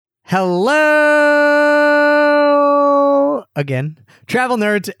Hello again, travel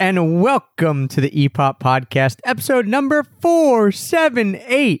nerds, and welcome to the EPOP Podcast, episode number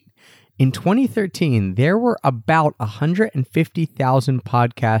 478. In 2013, there were about 150,000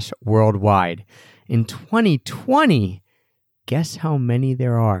 podcasts worldwide. In 2020, guess how many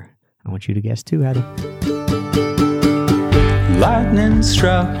there are? I want you to guess too, Heather. Lightning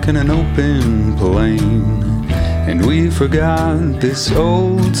struck in an open plain, and we forgot this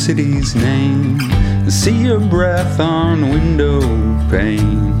old city's name. See your breath on window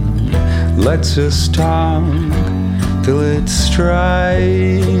pane. Let's just talk till it strikes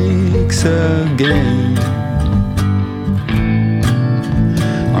again.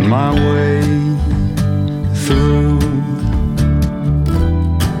 On my way through,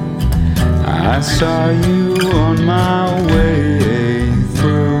 I saw you on my way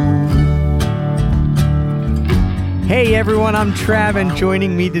through. Hey everyone, I'm Trav, and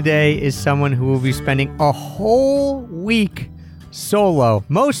joining me today is someone who will be spending a whole week solo,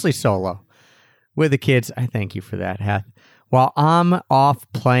 mostly solo, with the kids. I thank you for that, Heth. While I'm off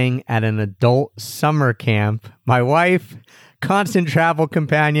playing at an adult summer camp, my wife, constant travel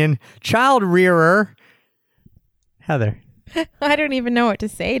companion, child rearer, Heather. I don't even know what to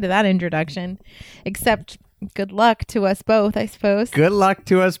say to that introduction, except good luck to us both, I suppose. Good luck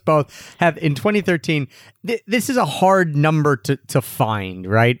to us both. In 2013, this is a hard number to find,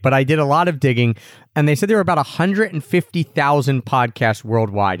 right? But I did a lot of digging, and they said there were about 150,000 podcasts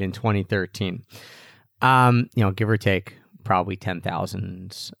worldwide in 2013. Give or take, probably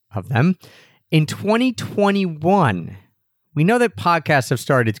 10,000 of them. In 2021, we know that podcasts have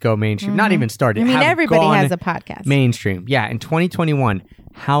started to go mainstream. Not even started. I mean, everybody has a podcast. Mainstream. Yeah. In 2021,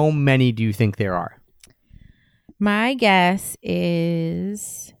 how many do you think there are? My guess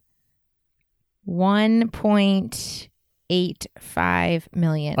is 1.85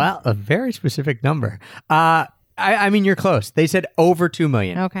 million. Well, a very specific number. I mean, you're close. They said over 2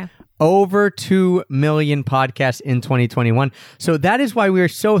 million. Okay. Over 2 million podcasts in 2021. So that is why we are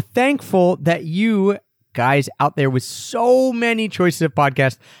so thankful that you guys out there with so many choices of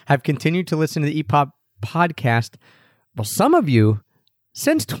podcasts have continued to listen to the EPOP podcast. Well, some of you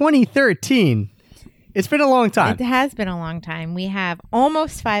since 2013. It's been a long time. It has been a long time. We have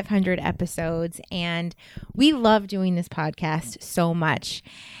almost 500 episodes, and we love doing this podcast so much.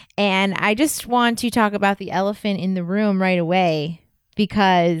 And I just want to talk about the elephant in the room right away,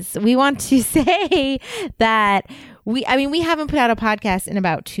 because we want to say that we haven't put out a podcast in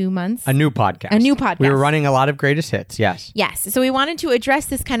about 2 months. A new podcast. We were running a lot of greatest hits. Yes. So we wanted to address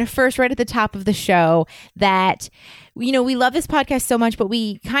this kind of first right at the top of the show, that, we love this podcast so much, but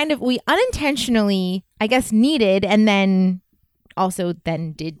we unintentionally, I guess, needed and then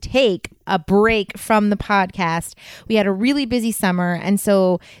did take a break from the podcast. We had a really busy summer, and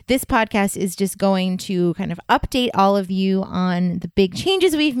so this podcast is just going to kind of update all of you on the big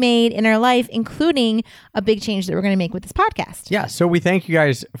changes we've made in our life, including a big change that we're going to make with this podcast. Yeah, so we thank you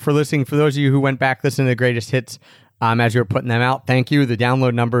guys for listening. For those of you who went back listening to the greatest hits as you were putting them out, thank you. The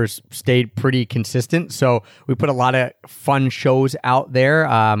download numbers stayed pretty consistent, so we put a lot of fun shows out there.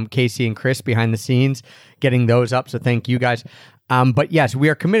 Casey and Chris behind the scenes getting those up, so thank you guys. But yes, we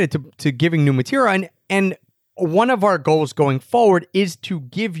are committed to giving new material. And one of our goals going forward is to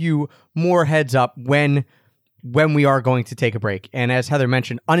give you more heads up when we are going to take a break. And as Heather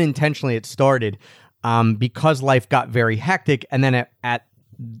mentioned, unintentionally it started because life got very hectic. And then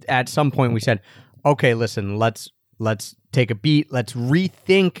at some point we said, okay, listen, let's take a beat. Let's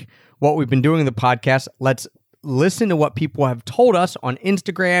rethink what we've been doing in the podcast. Let's listen to what people have told us on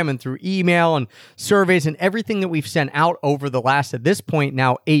Instagram and through email and surveys and everything that we've sent out over the last, at this point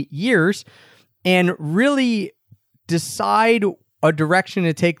now, 8 years, and really decide a direction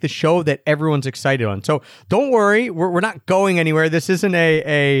to take the show that everyone's excited on. So don't worry, we're not going anywhere. This isn't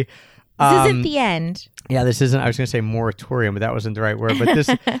this isn't the end. Yeah, this isn't, I was going to say moratorium, but that wasn't the right word. But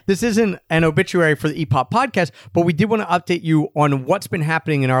this isn't an obituary for the EPOP podcast, but we did want to update you on what's been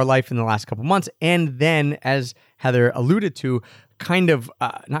happening in our life in the last couple months. And then, as Heather alluded to,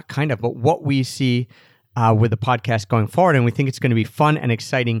 but what we see with the podcast going forward. And we think it's going to be fun and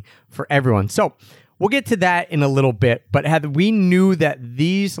exciting for everyone. So we'll get to that in a little bit. But Heather, we knew that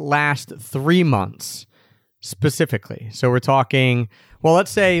these last 3 months specifically, so we're talking... Well,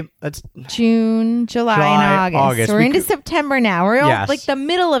 let's June, July, and August. So we're into September now. We're like the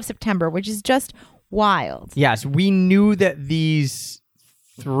middle of September, which is just wild. Yes, we knew that these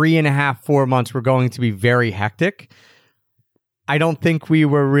 3.5, 4 months were going to be very hectic. I don't think we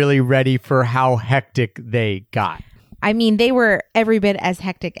were really ready for how hectic they got. I mean, they were every bit as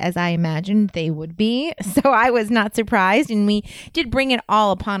hectic as I imagined they would be. So I was not surprised. And we did bring it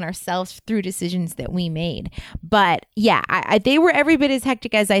all upon ourselves through decisions that we made. But yeah, they were every bit as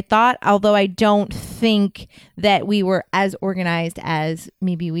hectic as I thought, although I don't think that we were as organized as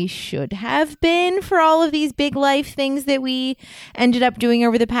maybe we should have been for all of these big life things that we ended up doing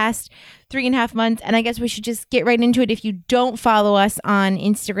over the past 3.5 months. And I guess we should just get right into it. If you don't follow us on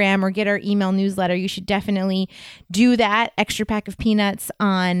Instagram or get our email newsletter, you should definitely do that. Extra Pack of Peanuts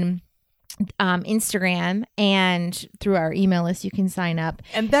on Instagram, and through our email list you can sign up.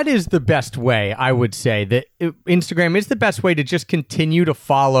 And that is the best way, I would say, that Instagram is the best way to just continue to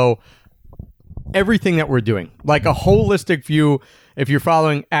follow everything that we're doing. Like a holistic view. If you're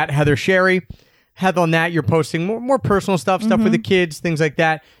following at Heather Sherry, Heather, on that you're posting more personal stuff with the kids, things like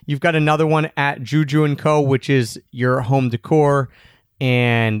that. You've got another one at Juju & Co., which is your home decor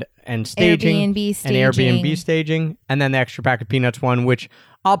and staging, Airbnb staging, and then the Extra Pack of Peanuts one, which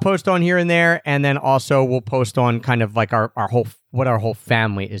I'll post on here and there, and then also we'll post on kind of like our whole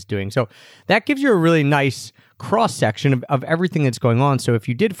family is doing. So that gives you a really nice cross section of everything that's going on. So if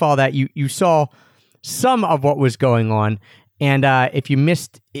you did follow that, you saw some of what was going on. And if you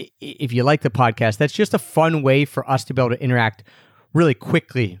like the podcast, that's just a fun way for us to be able to interact really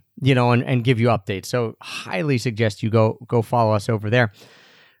quickly, and give you updates. So highly suggest you go follow us over there.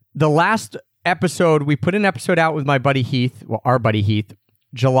 The last episode, we put an episode out with my buddy Heath, our buddy Heath,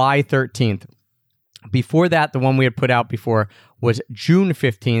 July 13th. Before that, the one we had put out before was June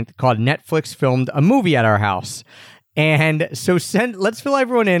 15th, called Netflix Filmed a Movie at Our House. And so let's fill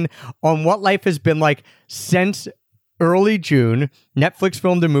everyone in on what life has been like since early June. Netflix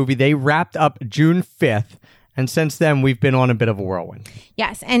filmed a movie. They wrapped up June 5th. And since then, we've been on a bit of a whirlwind.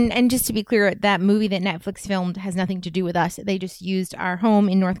 Yes. And just to be clear, that movie that Netflix filmed has nothing to do with us. They just used our home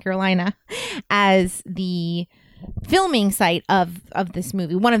in North Carolina as the filming site of this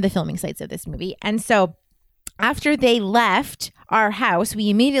movie, one of the filming sites of this movie. And so after they left our house, we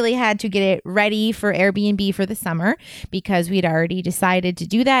immediately had to get it ready for Airbnb for the summer because we'd already decided to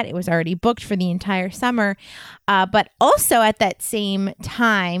do that. It was already booked for the entire summer. But also at that same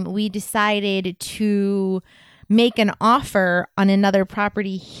time, we decided to make an offer on another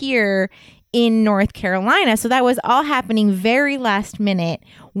property here in North Carolina. So that was all happening very last minute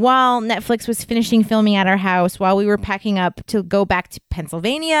while Netflix was finishing filming at our house, while we were packing up to go back to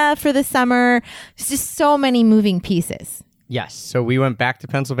Pennsylvania for the summer. It's just so many moving pieces. Yes. So we went back to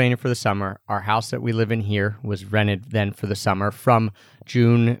Pennsylvania for the summer. Our house that we live in here was rented then for the summer from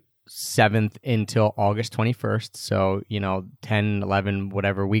June 7th until August 21st. So, 10, 11,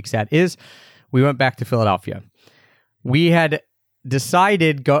 whatever weeks that is. We went back to Philadelphia. We had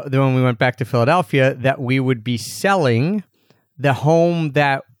decided when we went back to Philadelphia that we would be selling the home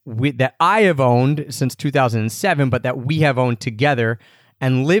that I have owned since 2007, but that we have owned together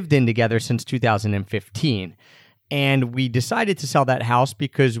and lived in together since 2015. And we decided to sell that house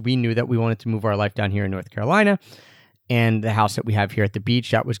because we knew that we wanted to move our life down here in North Carolina. And the house that we have here at the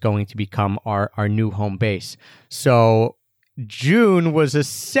beach, that was going to become our new home base. So June was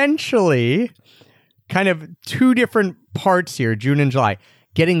essentially kind of two different parts here, June and July.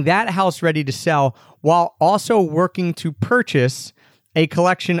 Getting that house ready to sell while also working to purchase a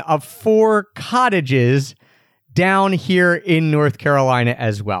collection of 4 cottages down here in North Carolina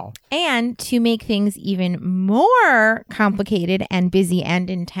as well. And to make things even more complicated and busy and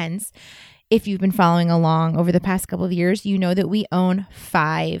intense, if you've been following along over the past couple of years, you know that we own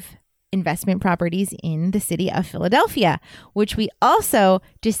 5 investment properties in the city of Philadelphia, which we also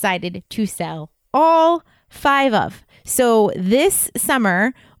decided to sell all 5 of. So this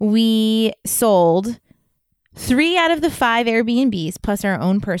summer, we sold 3 out of the 5 Airbnbs plus our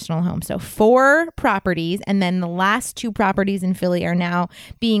own personal home. So 4 properties. And then the last 2 properties in Philly are now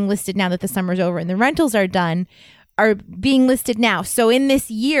being listed now that the summer's over and the rentals are done, are being listed now. So in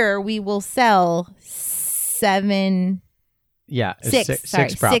this year, we will sell 6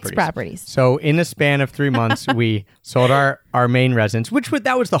 properties. So in the span of 3 months, we sold our main residence,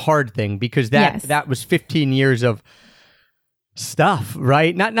 that was the hard thing because that was 15 years of stuff,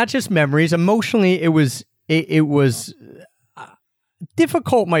 right? Not just memories. Emotionally, it was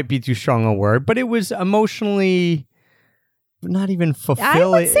difficult, might be too strong a word, but it was emotionally not even fulfilling. I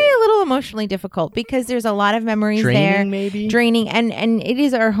would say a little emotionally difficult because there's a lot of memories there. Draining, and it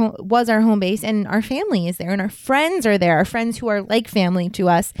is was our home base, and our family is there, and our friends are there. Our friends who are like family to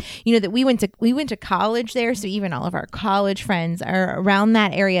us. That we went to college there, so even all of our college friends are around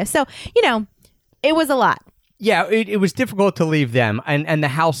that area. So it was a lot. Yeah, it was difficult to leave them, and the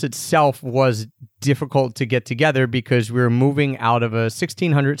house itself was difficult to get together because we were moving out of a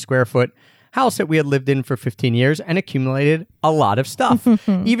 1,600 square foot house that we had lived in for 15 years and accumulated a lot of stuff.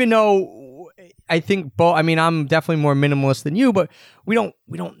 Even though I think I'm definitely more minimalist than you, but we don't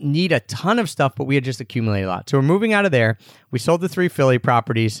need a ton of stuff, but we had just accumulated a lot. So we're moving out of there. We sold the 3 Philly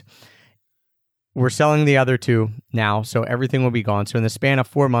properties. We're selling the other 2 now, so everything will be gone. So in the span of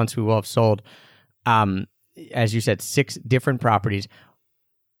 4 months, we will have sold, as you said, 6 different properties.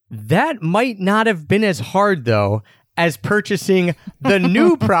 That might not have been as hard, though, as purchasing the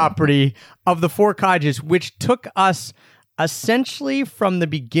new property of the 4 cottages, which took us essentially from the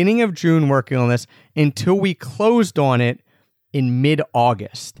beginning of June working on this until we closed on it in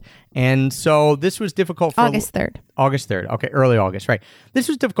mid-August. And so this was difficult for August 3rd. August 3rd. Okay, early August, right. This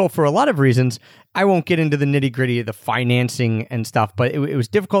was difficult for a lot of reasons. I won't get into the nitty-gritty of the financing and stuff, but it was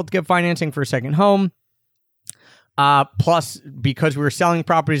difficult to get financing for a second home. Plus, because we were selling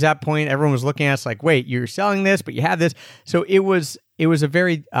properties at that point, everyone was looking at us like, wait, you're selling this, but you have this. So it was a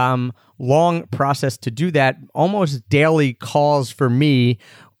very long process to do that, almost daily calls for me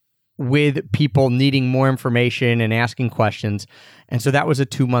with people needing more information and asking questions. And so that was a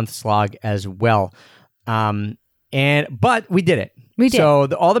 2-month slog as well. But we did it. We did. So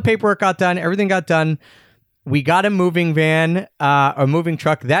all the paperwork got done. Everything got done. We got a moving van, a moving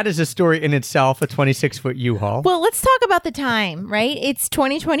truck. That is a story in itself, a 26-foot U-Haul. Well, let's talk about the time, right? It's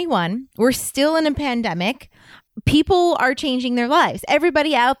 2021. We're still in a pandemic. People are changing their lives.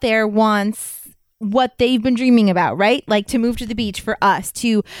 Everybody out there wants what they've been dreaming about, right? Like to move to the beach for us,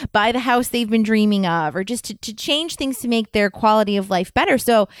 to buy the house they've been dreaming of, or just to change things to make their quality of life better.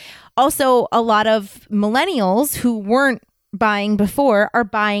 So also a lot of millennials who weren't buying before are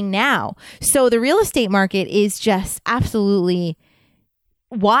buying now. So the real estate market is just absolutely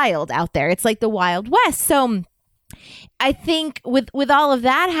wild out there. It's like the Wild West. So I think with all of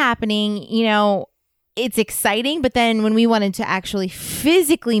that happening, it's exciting, but then when we wanted to actually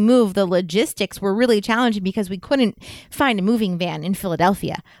physically move, the logistics were really challenging because we couldn't find a moving van in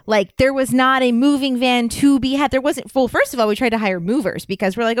Philadelphia. Like there was not a moving van to be had. There wasn't full. First of all, we tried to hire movers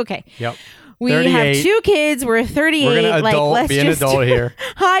because we're like, okay, yep. We 38. Have 2 kids. We're 38. We're gonna be an adult here.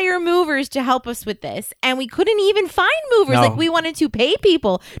 Hire movers to help us with this. And we couldn't even find movers. No. Like we wanted to pay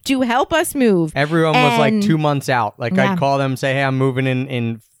people to help us move. Everyone was like 2 months out. Like I'd call them and say, hey, I'm moving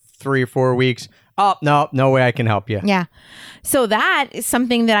in 3 or 4 weeks. Oh, no way I can help you. Yeah. So that is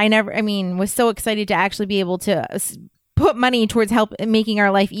something that was so excited to actually be able to put money towards help making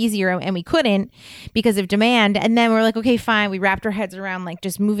our life easier, and we couldn't because of demand. And then we're like, okay, fine. We wrapped our heads around like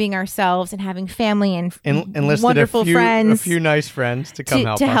just moving ourselves and having family and wonderful friends, a few nice friends to come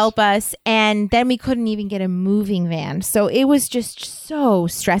help us. And then we couldn't even get a moving van, so it was just so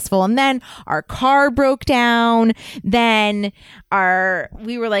stressful. And then our car broke down. Then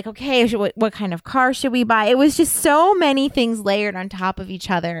we were like, okay, what kind of car should we buy? It was just so many things layered on top of each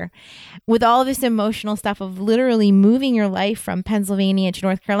other, with all this emotional stuff of literally moving your life from Pennsylvania to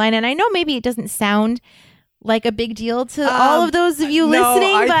North Carolina. And I know maybe it doesn't sound like a big deal to all of those of you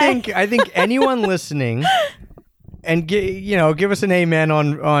listening. I think anyone listening, and give us an amen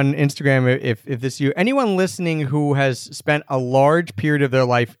on Instagram if this is you. Anyone listening who has spent a large period of their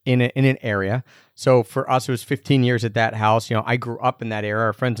life in an area. So for us, it was 15 years at that house. I grew up in that area.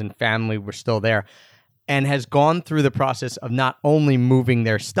 Our friends and family were still there. And has gone through the process of not only moving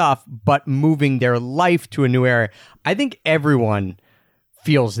their stuff, but moving their life to a new area. I think everyone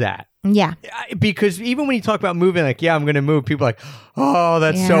feels that. Yeah. Because even when you talk about moving, like, yeah, I'm going to move, people are like, oh,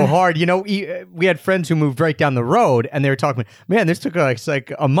 that's so hard. We had friends who moved right down the road, and they were talking, man, this took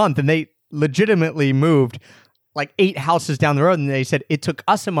like a month, and they legitimately moved like 8 houses down the road, and they said it took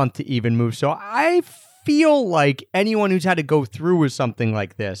us a month to even move. So I feel like anyone who's had to go through with something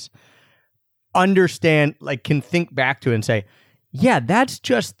like this can think back to it and say, yeah, it's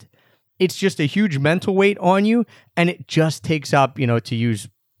just a huge mental weight on you, and it just takes up, to use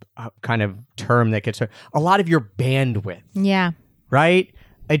a kind of term that gets a lot of your bandwidth. Yeah. Right?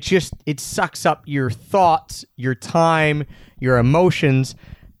 It sucks up your thoughts, your time, your emotions.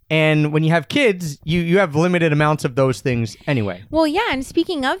 And when you have kids, you have limited amounts of those things anyway. Well, yeah. And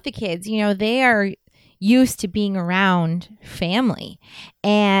speaking of the kids, they are used to being around family.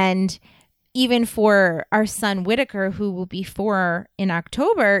 And even for our son Whitaker, who will be 4 in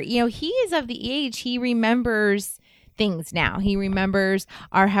October, he is of the age, he remembers things now. He remembers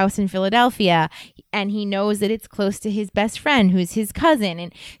our house in Philadelphia, and he knows that it's close to his best friend, who's his cousin.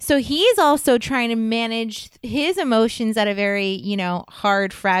 And so he's also trying to manage his emotions at a very,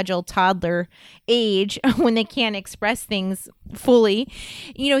 hard, fragile toddler age when they can't express things fully.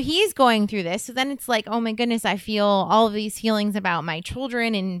 He's going through this. So then it's like, oh my goodness, I feel all of these feelings about my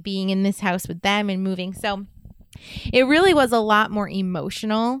children and being in this house with them and moving. So it really was a lot more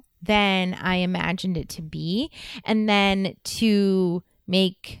emotional than I imagined it to be. And then to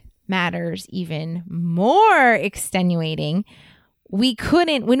make matters even more extenuating, we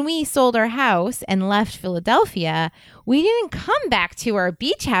couldn't, when we sold our house and left Philadelphia, we didn't come back to our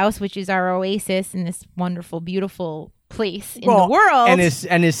beach house, which is our oasis in this wonderful, beautiful place in the world. And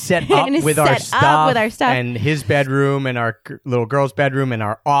is set up with our stuff and his bedroom and our little girl's bedroom and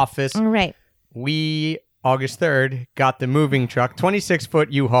our office. All right. We, August 3rd, got the moving truck,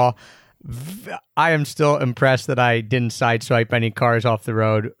 26-foot U-Haul. I am still impressed that I didn't sideswipe any cars off the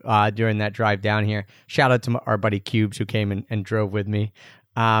road during that drive down here. Shout out to our buddy Cubes who came and drove with me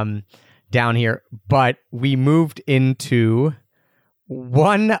down here. But we moved into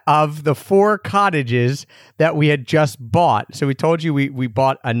one of the 4 cottages that we had just bought. So we told you we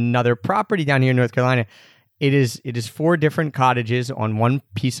bought another property down here in North Carolina. It is 4 different cottages on one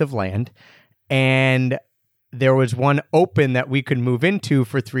piece of land. And there was one open that we could move into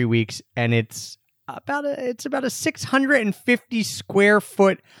for 3 weeks, and it's about a 650 square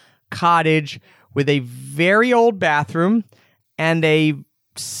foot cottage with a very old bathroom and a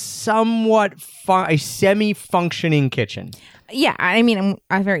somewhat a semi-functioning kitchen. Yeah, I mean,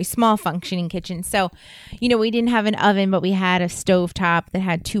 a very small functioning kitchen. So, we didn't have an oven, but we had a stovetop that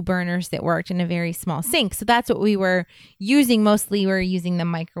had 2 burners that worked and a very small sink. So that's what we were using. Mostly we were using the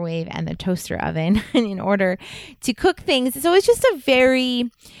microwave and the toaster oven in order to cook things. So it's just a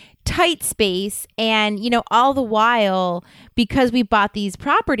very tight space. And, all the while, because we bought these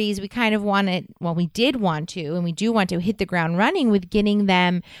properties, we kind of we did want to, and we do want to hit the ground running with getting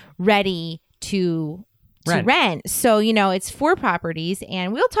them ready to rent. So, it's 4 properties,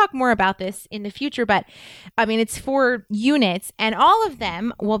 and we'll talk more about this in the future, but I mean, it's 4 units, and all of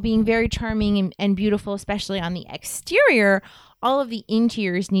them, while being very charming and beautiful, especially on the exterior, all of the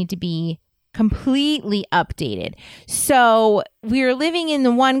interiors need to be completely updated. So we're living in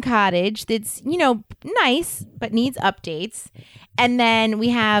the one cottage that's, nice, but needs updates. And then we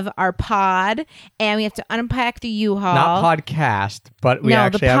have our pod, and we have to unpack the U-Haul. Not podcast, but we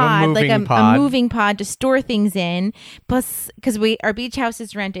actually have a moving pod. A moving pod to store things in. Plus, because our beach house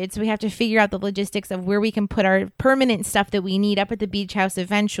is rented, so we have to figure out the logistics of where we can put our permanent stuff that we need up at the beach house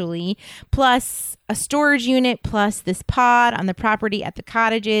eventually. Plus a storage unit, plus this pod on the property at the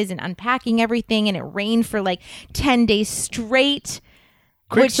cottages, and unpacking everything. And it rained for like 10 days straight.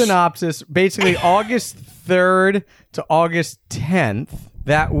 Quick synopsis. Basically, August 3rd to August 10th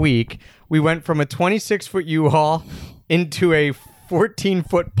that week, we went from a 26-foot U-Haul into a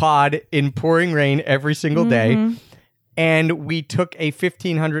 14-foot pod in pouring rain every single day. And we took a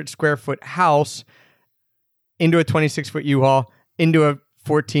 1,500 square foot house into a 26-foot U-Haul, into a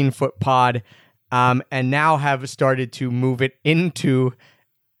 14-foot pod, and now have started to move it into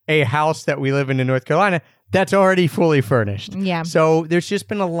a house that we live in North Carolina that's already fully furnished. Yeah. So there's just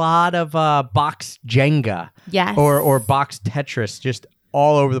been a lot of box Jenga. Yes. Or box Tetris just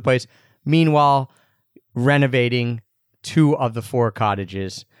all over the place. Meanwhile, renovating 2 of the 4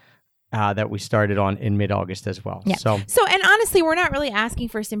 cottages that we started on in mid-August as well. Yeah. So, and honestly, we're not really asking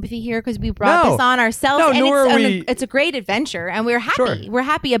for sympathy here because we brought this on ourselves. No, and it's a great adventure, and we're happy. Sure. We're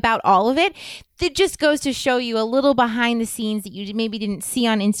happy about all of it. It just goes to show you a little behind the scenes that you maybe didn't see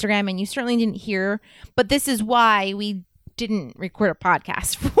on Instagram, and you certainly didn't hear. But this is why we didn't record a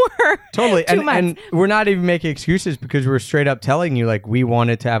podcast for totally 2 months. And we're not even making excuses because we're straight up telling you like we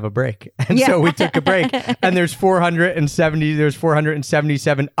wanted to have a break, and so we took a break. And there's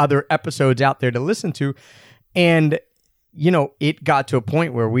 477 other episodes out there to listen to, and it got to a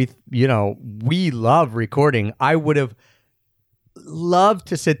point where we love recording. I would have loved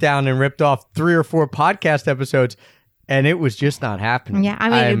to sit down and ripped off 3 or 4 podcast episodes. And it was just not happening. Yeah,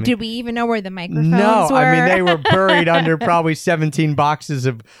 I mean, did we even know where the microphones were? No, I mean, they were buried under probably 17 boxes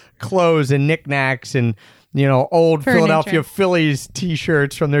of clothes and knickknacks and, old Furniture. Philadelphia Phillies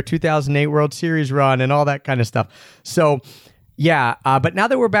T-shirts from their 2008 World Series run and all that kind of stuff. So, yeah, but now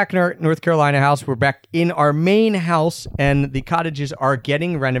that we're back in our North Carolina house, we're back in our main house, and the cottages are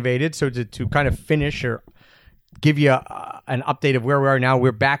getting renovated. So to kind of finish or give you an update of where we are now,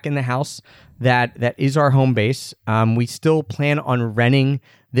 we're back in the house that is our home base. We still plan on renting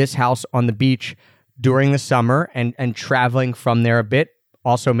this house on the beach during the summer and traveling from there a bit.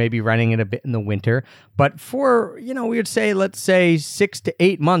 Also maybe renting it a bit in the winter. But for, we would say, let's say 6 to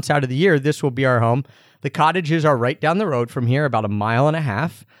 8 months out of the year, this will be our home. The cottages are right down the road from here, about 1.5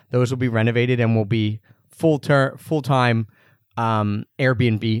 miles. Those will be renovated and will be full-time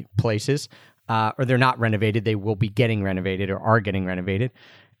Airbnb places. Or they're not renovated. They will be getting renovated or are getting renovated.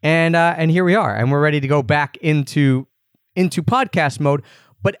 And here we are, and we're ready to go back into podcast mode.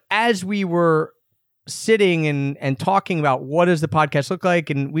 But as we were sitting and talking about what does the podcast look like,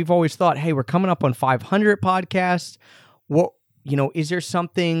 and we've always thought, hey, we're coming up on 500 podcasts. What, is there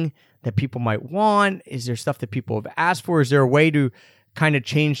something that people might want? Is there stuff that people have asked for? Is there a way to kind of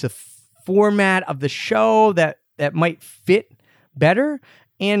change the format of the show that might fit better?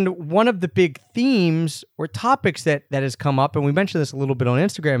 And one of the big themes or topics that has come up, and we mentioned this a little bit on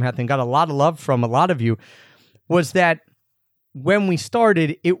Instagram, Heath, and got a lot of love from a lot of you, was that when we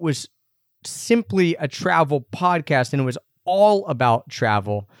started, it was simply a travel podcast, and it was all about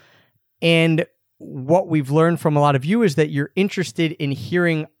travel. And what we've learned from a lot of you is that you're interested in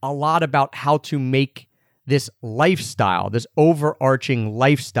hearing a lot about how to make this lifestyle, this overarching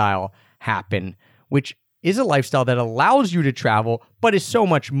lifestyle happen, which is a lifestyle that allows you to travel, but is so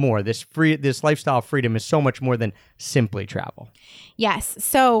much more. This lifestyle of freedom is so much more than simply travel. Yes.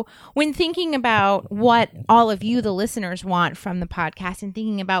 So when thinking about what all of you, the listeners, want from the podcast, and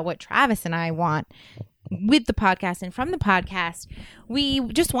thinking about what Travis and I want with the podcast and from the podcast, we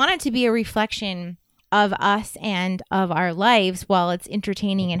just want it to be a reflection of us and of our lives while it's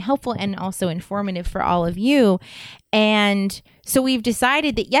entertaining and helpful and also informative for all of you. And so we've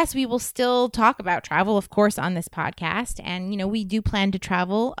decided that, yes, we will still talk about travel, of course, on this podcast. And, we do plan to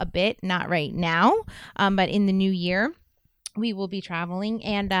travel a bit, not right now, but in the new year, we will be traveling.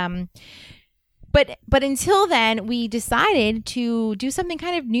 And, but until then, we decided to do something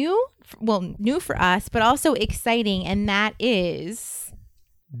kind of new for us, but also exciting. And that is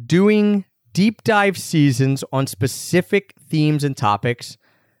doing deep dive seasons on specific themes and topics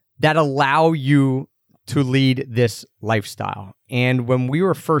that allow you to lead this lifestyle. And when we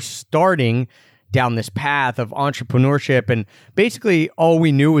were first starting down this path of entrepreneurship, and basically all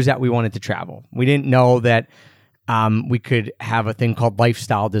we knew was that we wanted to travel. We didn't know that we could have a thing called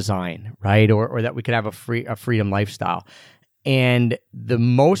lifestyle design, right? Or that we could have a freedom lifestyle. And the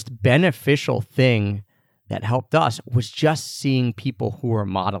most beneficial thing that helped us was just seeing people who are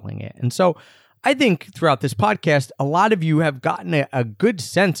modeling it. And so I think throughout this podcast, a lot of you have gotten a good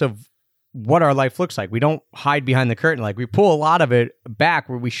sense of what our life looks like. We don't hide behind the curtain. Like, we pull a lot of it back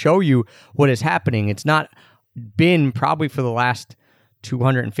where we show you what is happening. It's not been probably for the last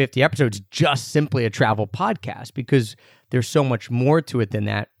 250 episodes just simply a travel podcast, because there's so much more to it than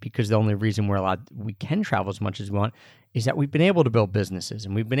that, because the only reason we can travel as much as we want is that we've been able to build businesses,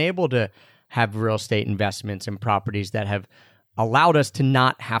 and we've been able to have real estate investments and properties that have allowed us to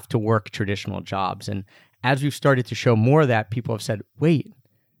not have to work traditional jobs. And as we've started to show more of that, people have said, wait,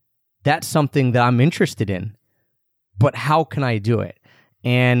 that's something that I'm interested in, but how can I do it?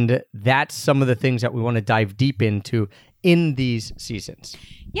 And that's some of the things that we want to dive deep into in these seasons.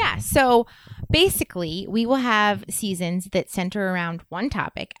 Yeah. So basically, we will have seasons that center around one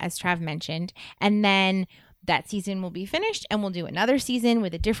topic, as Trav mentioned, and then that season will be finished and we'll do another season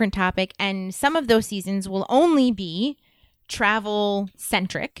with a different topic. And some of those seasons will only be travel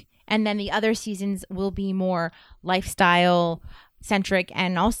centric. And then the other seasons will be more lifestyle centric,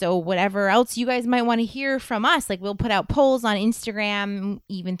 and also whatever else you guys might want to hear from us. Like, we'll put out polls on Instagram,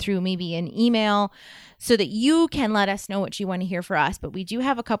 even through maybe an email, so that you can let us know what you want to hear for us. But we do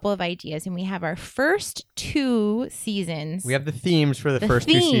have a couple of ideas, and we have our first 2 seasons. We have the themes for the first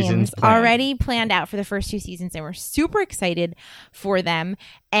 2 seasons already planned out for the first 2 seasons, and we're super excited for them.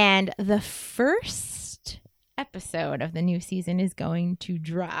 And the first episode of the new season is going to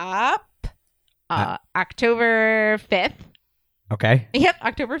drop October 5th. Okay. Yep,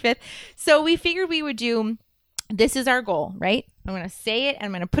 October 5th. So we figured we would do, this is our goal, right? I'm going to say it and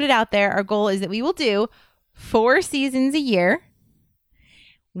I'm going to put it out there. Our goal is that we will do 4 seasons a year,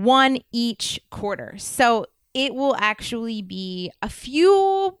 1 each quarter. So it will actually be a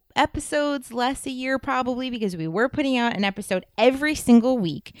few episodes less a year, probably, because we were putting out an episode every single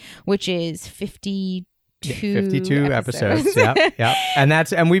week, which is 52 episodes. Yeah.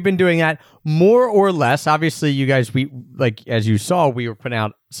 And we've been doing that more or less. Obviously, you guys, as you saw, we were putting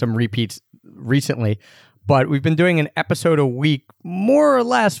out some repeats recently, but we've been doing an episode a week more or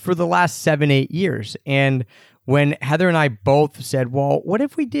less for the last 7-8 years. And when Heather and I both said, well, what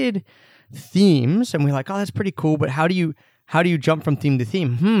if we did themes? And we're like, oh, that's pretty cool, but how do you jump from theme to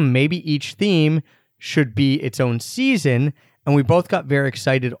theme? Maybe each theme should be its own season. And we both got very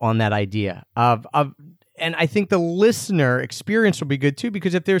excited on that idea and I think the listener experience will be good too,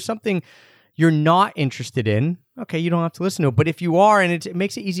 because if there's something you're not interested in, okay, you don't have to listen to it. But if you are, and it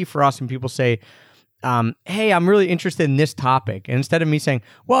makes it easy for us when people say, hey, I'm really interested in this topic. And instead of me saying,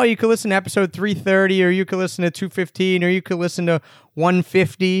 well, you could listen to episode 330, or you could listen to 215, or you could listen to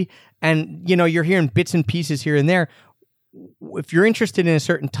 150, and you're hearing bits and pieces here and there. If you're interested in a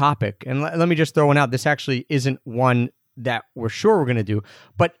certain topic, and let me just throw one out, this actually isn't one that we're sure we're going to do,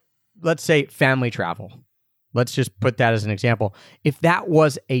 but let's say family travel. Let's just put that as an example. If that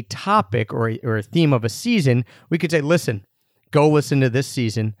was a topic or a theme of a season, we could say, listen, go listen to this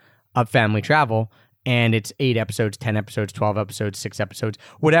season of family travel, and it's 8 episodes, 10 episodes, 12 episodes, 6 episodes,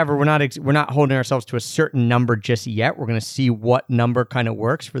 whatever. We're not holding ourselves to a certain number just yet. We're going to see what number kind of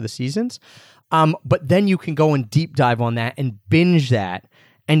works for the seasons. But then you can go and deep dive on that and binge that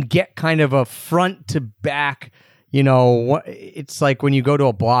and get kind of a front to back. It's like when you go to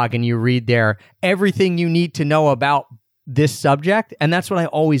a blog and you read there everything you need to know about this subject. And that's what I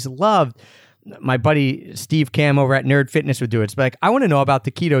always loved. My buddy Steve Cam over at Nerd Fitness would do it. It's like, I want to know about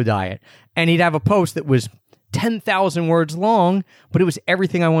the keto diet. And he'd have a post that was 10,000 words long, but it was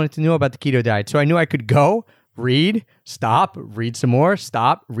everything I wanted to know about the keto diet. So I knew I could go, read, stop, read some more,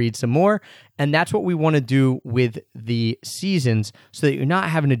 stop, read some more. And that's what we want to do with the seasons so that you're not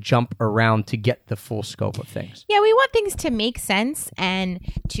having to jump around to get the full scope of things. Yeah, we want things to make sense and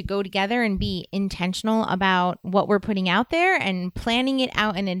to go together and be intentional about what we're putting out there and planning it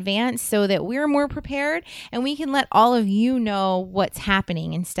out in advance so that we're more prepared and we can let all of you know what's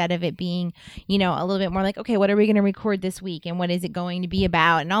happening instead of it being, a little bit more like, okay, what are we going to record this week and what is it going to be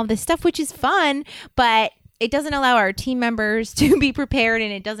about and all this stuff, which is fun, but it doesn't allow our team members to be prepared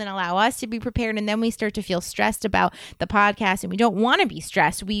and it doesn't allow us to be prepared. And then we start to feel stressed about the podcast and we don't want to be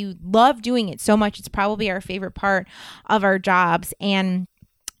stressed. We love doing it so much. It's probably our favorite part of our jobs. And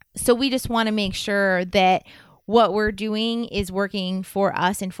so we just want to make sure that what we're doing is working for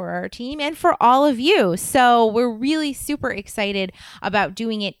us and for our team and for all of you. So we're really super excited about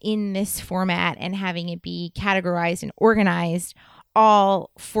doing it in this format and having it be categorized and organized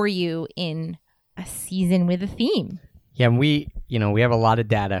all for you in a season with a theme. Yeah, and we have a lot of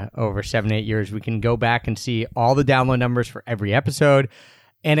data over 7-8 years. We can go back and see all the download numbers for every episode.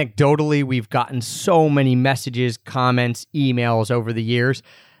 Anecdotally, we've gotten so many messages, comments, emails over the years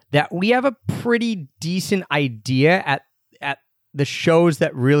that we have a pretty decent idea at the shows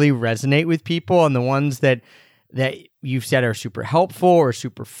that really resonate with people and the ones that you've said are super helpful or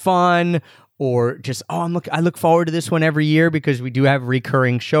super fun or just, I look forward to this one every year because we do have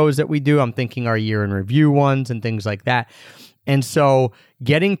recurring shows that we do. I'm thinking our year in review ones and things like that. And so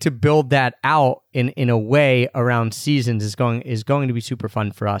getting to build that out in a way around seasons is going to be super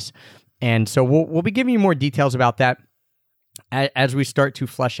fun for us. And so we'll be giving you more details about that as we start to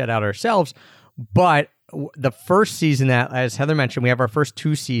flesh that out ourselves. But the first season, that, as Heather mentioned, we have our first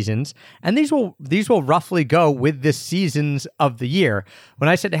 2 seasons, and these will roughly go with the seasons of the year. When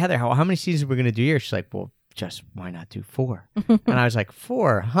I said to Heather, how many seasons we're going to do here? She's like, well, just why not do 4? And I was like,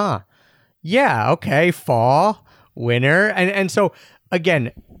 4, huh? Yeah, okay, fall, winter. And so,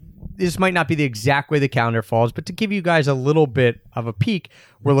 again, this might not be the exact way the calendar falls, but to give you guys a little bit of a peek,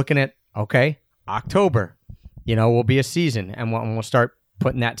 we're looking at, okay, October, will be a season, and we'll start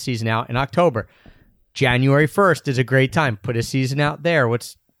putting that season out in October. January 1st is a great time. Put a season out there.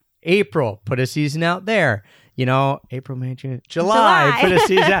 What's April? Put a season out there. April, May, June, July. Put a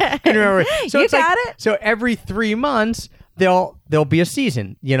season out. I can remember. So you it's got it. So every 3 months there'll be a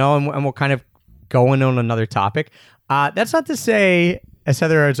season. And we'll kind of go in on another topic. That's not to say, as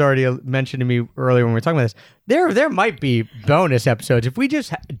Heather has already mentioned to me earlier when we were talking about this, there might be bonus episodes. If we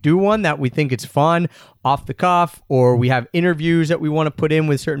just do one that we think it's fun, off the cuff, or we have interviews that we want to put in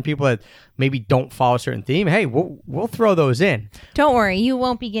with certain people that maybe don't follow a certain theme, hey, we'll throw those in. Don't worry, you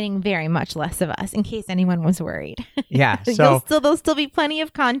won't be getting very much less of us, in case anyone was worried. Yeah, so there'll still be plenty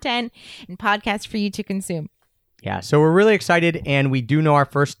of content and podcasts for you to consume. Yeah, so we're really excited, and we do know our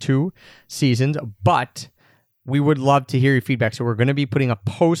first 2 seasons, but we would love to hear your feedback. So we're going to be putting a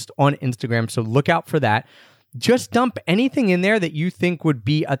post on Instagram, so look out for that. Just dump anything in there that you think would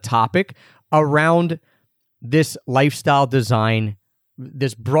be a topic around this lifestyle design,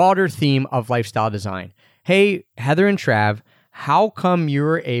 this broader theme of lifestyle design. Hey, Heather and Trav, how come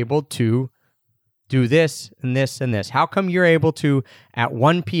you're able to do this and this and this? How come you're able to, at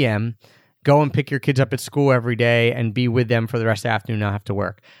 1 p.m., go and pick your kids up at school every day and be with them for the rest of the afternoon, not have to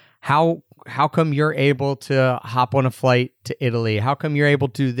work? How come you're able to hop on a flight to Italy? How come you're able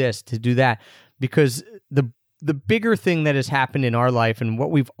to do this, to do that? Because the bigger thing that has happened in our life, and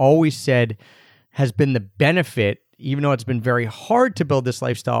what we've always said has been the benefit, even though it's been very hard to build this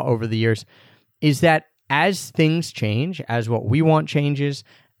lifestyle over the years, is that as things change, as what we want changes,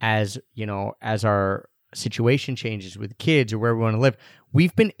 as our situation changes with kids or where we want to live,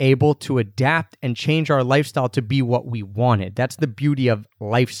 we've been able to adapt and change our lifestyle to be what we wanted. That's the beauty of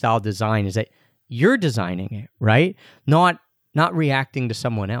lifestyle design, is that you're designing it, right? Not reacting to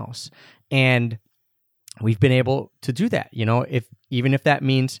someone else. And we've been able to do that, even if that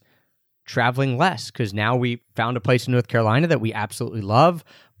means traveling less because now we found a place in North Carolina that we absolutely love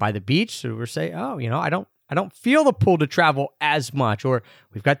by the beach. So we're saying, oh, I don't feel the pull to travel as much, or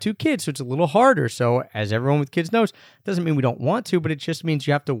we've got 2 kids, so it's a little harder. So as everyone with kids knows, it doesn't mean we don't want to, but it just means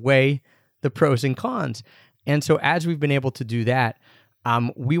you have to weigh the pros and cons. And so as we've been able to do that,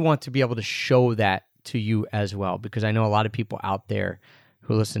 we want to be able to show that to you as well, because I know a lot of people out there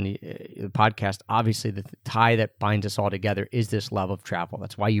who listen to the podcast, obviously the tie that binds us all together is this love of travel.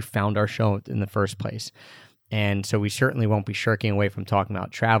 That's why you found our show in the first place. And so we certainly won't be shirking away from talking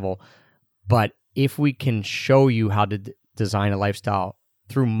about travel. But if we can show you how to design a lifestyle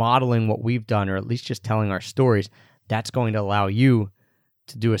through modeling what we've done, or at least just telling our stories, that's going to allow you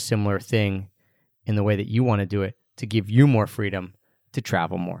to do a similar thing in the way that you want to do it, to give you more freedom to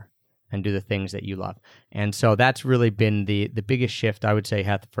travel more and do the things that you love. And so that's really been the biggest shift, I would say,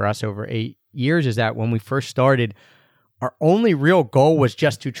 Heath, for us over 8 years, is that when we first started, our only real goal was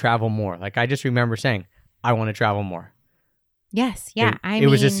just to travel more. Like, I just remember saying, I want to travel more. Yes. Yeah. It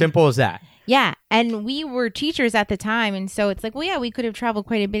was as simple as that. Yeah. And we were teachers at the time. And so it's like, well, yeah, we could have traveled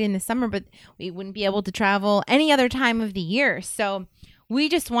quite a bit in the summer, but we wouldn't be able to travel any other time of the year. So we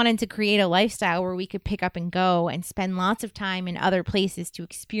just wanted to create a lifestyle where we could pick up and go and spend lots of time in other places to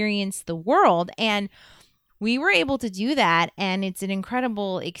experience the world. And we were able to do that. And it's an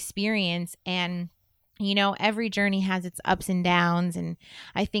incredible experience. And, every journey has its ups and downs. And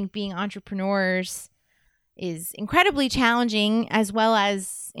I think being entrepreneurs is incredibly challenging as well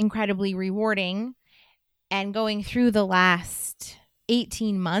as incredibly rewarding. And going through the last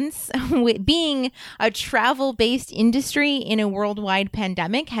 18 months with being a travel-based industry in a worldwide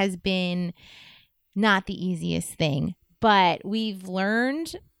pandemic has been not the easiest thing. But we've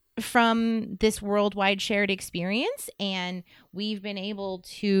learned from this worldwide shared experience, and we've been able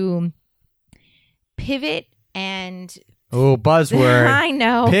to pivot and buzzword. I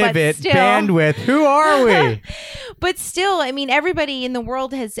know. Pivot, but still, bandwidth. Who are we? But still, I mean, everybody in the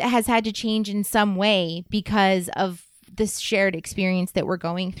world has had to change in some way because of this shared experience that we're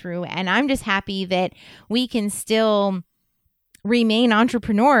going through. And I'm just happy that we can still remain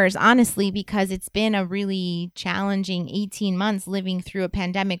entrepreneurs, honestly, because it's been a really challenging 18 months living through a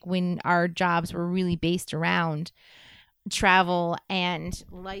pandemic when our jobs were really based around travel and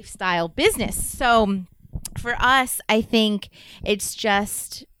lifestyle business. So for us, I think it's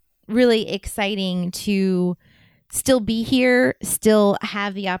just really exciting to still be here, still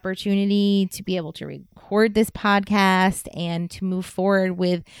have the opportunity to be able to record this podcast and to move forward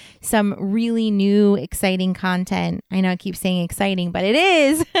with some really new, exciting content. I know I keep saying exciting, but it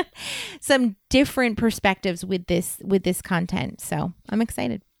is some different perspectives with this content. So I'm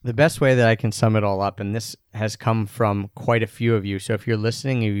excited. The best way that I can sum it all up, and this has come from quite a few of you. So if you're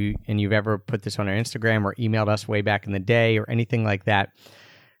listening and you've ever put this on our Instagram or emailed us way back in the day or anything like that,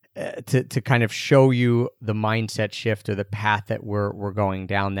 to kind of show you the mindset shift or the path that we're going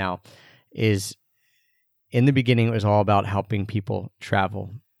down now, is in the beginning it was all about helping people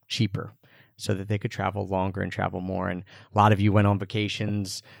travel cheaper so that they could travel longer and travel more. And a lot of you went on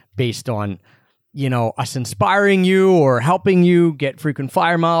vacations based on us inspiring you or helping you get frequent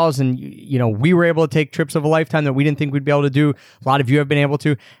flyer miles. And, we were able to take trips of a lifetime that we didn't think we'd be able to do. A lot of you have been able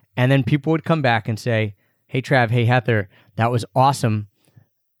to. And then people would come back and say, hey, Trav, hey, Heather, that was awesome,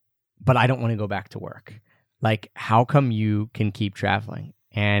 but I don't want to go back to work. Like, how come you can keep traveling?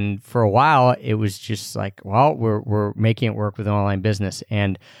 And for a while, it was just like, well, we're making it work with an online business.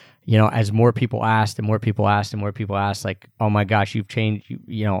 And, as more people asked and more people asked and more people asked, like, oh my gosh, you've changed.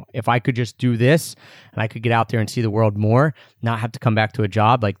 If I could just do this and I could get out there and see the world more, not have to come back to a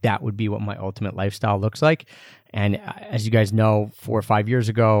job, like that would be what my ultimate lifestyle looks like. And as you guys know, 4 or 5 years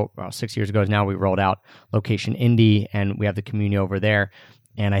ago, 6 years ago now, we rolled out Location Indie, and we have the community over there.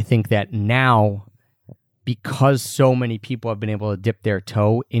 And I think that now, because so many people have been able to dip their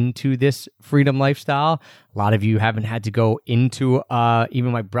toe into this freedom lifestyle, a lot of you haven't had to go into,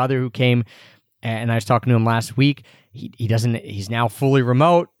 even my brother who came, and I was talking to him last week, he's now fully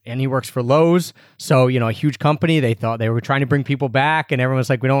remote and he works for Lowe's. So, a huge company. They thought they were trying to bring people back and everyone was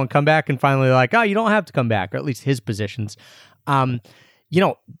like, we don't want to come back. And finally they're like, oh, you don't have to come back, or at least his positions.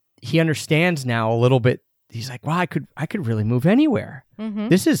 He understands now a little bit. He's like, well, I could really move anywhere. Mm-hmm.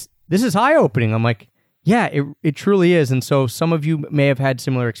 This is eye opening. I'm like, yeah, it truly is. And so some of you may have had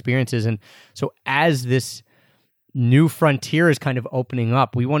similar experiences. And so as this new frontier is kind of opening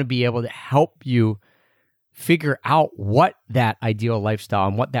up, we want to be able to help you figure out what that ideal lifestyle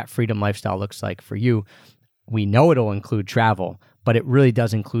and what that freedom lifestyle looks like for you. We know it'll include travel, but it really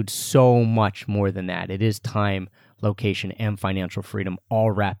does include so much more than that. It is time, location, and financial freedom all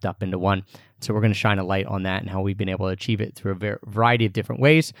wrapped up into one. So we're going to shine a light on that and how we've been able to achieve it through a variety of different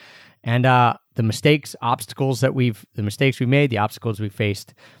ways. and the mistakes we made, the obstacles we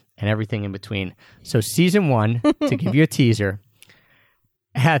faced, and everything in between. So season 1, to give you a teaser,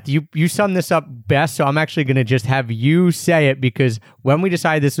 Heth, you summed this up best, so I'm actually going to just have you say it, because when we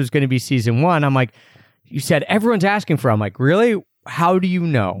decided this was going to be season 1, I'm like, you said everyone's asking for it. I'm like, really? How do you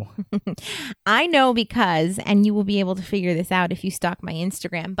know? I know because, and you will be able to figure this out if you stalk my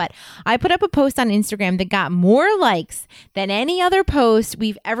Instagram, but I put up a post on Instagram that got more likes than any other post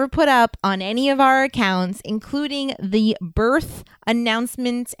we've ever put up on any of our accounts, including the birth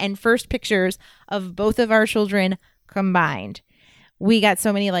announcements and first pictures of both of our children combined. We got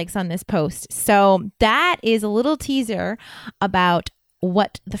so many likes on this post. So that is a little teaser about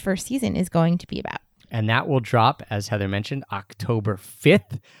what the first season is going to be about. And that will drop, as Heather mentioned, October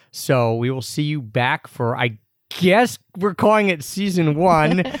 5th. So we will see you back for, I guess we're calling it season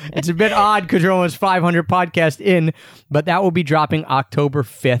 1. It's a bit odd because you're almost 500 podcasts in, but that will be dropping October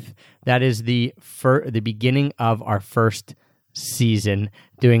 5th. That is the beginning of our first season,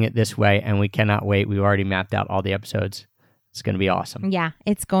 doing it this way. And we cannot wait. We've already mapped out all the episodes. It's going to be awesome. Yeah,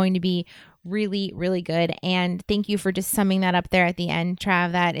 it's going to be really, really good. And thank you for just summing that up there at the end,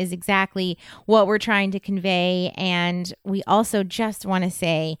 Trav. That is exactly what we're trying to convey. And we also just want to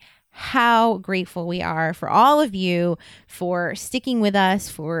say how grateful we are for all of you for sticking with us,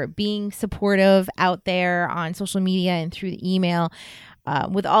 for being supportive out there on social media and through the email.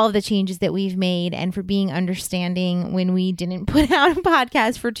 With all of the changes that we've made, and for being understanding when we didn't put out a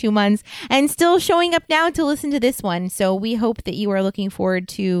podcast for 2 months and still showing up now to listen to this one. So we hope that you are looking forward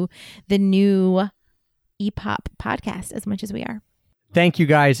to the new EPOP podcast as much as we are. Thank you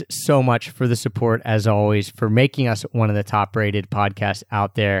guys so much for the support, as always, for making us one of the top rated podcasts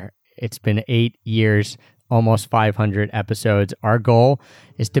out there. It's been 8 years, almost 500 episodes. Our goal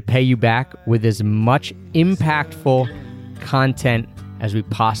is to pay you back with as much impactful content as we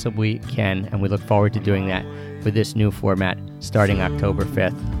possibly can, and we look forward to doing that with this new format starting October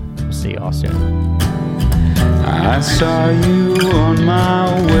 5th. We'll see you all soon. I saw you on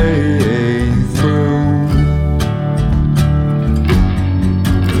my way through.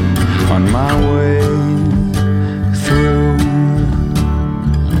 On my way through.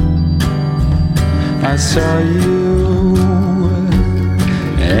 I saw you,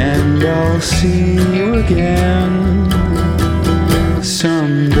 and I'll see you again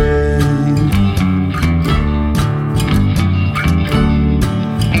someday.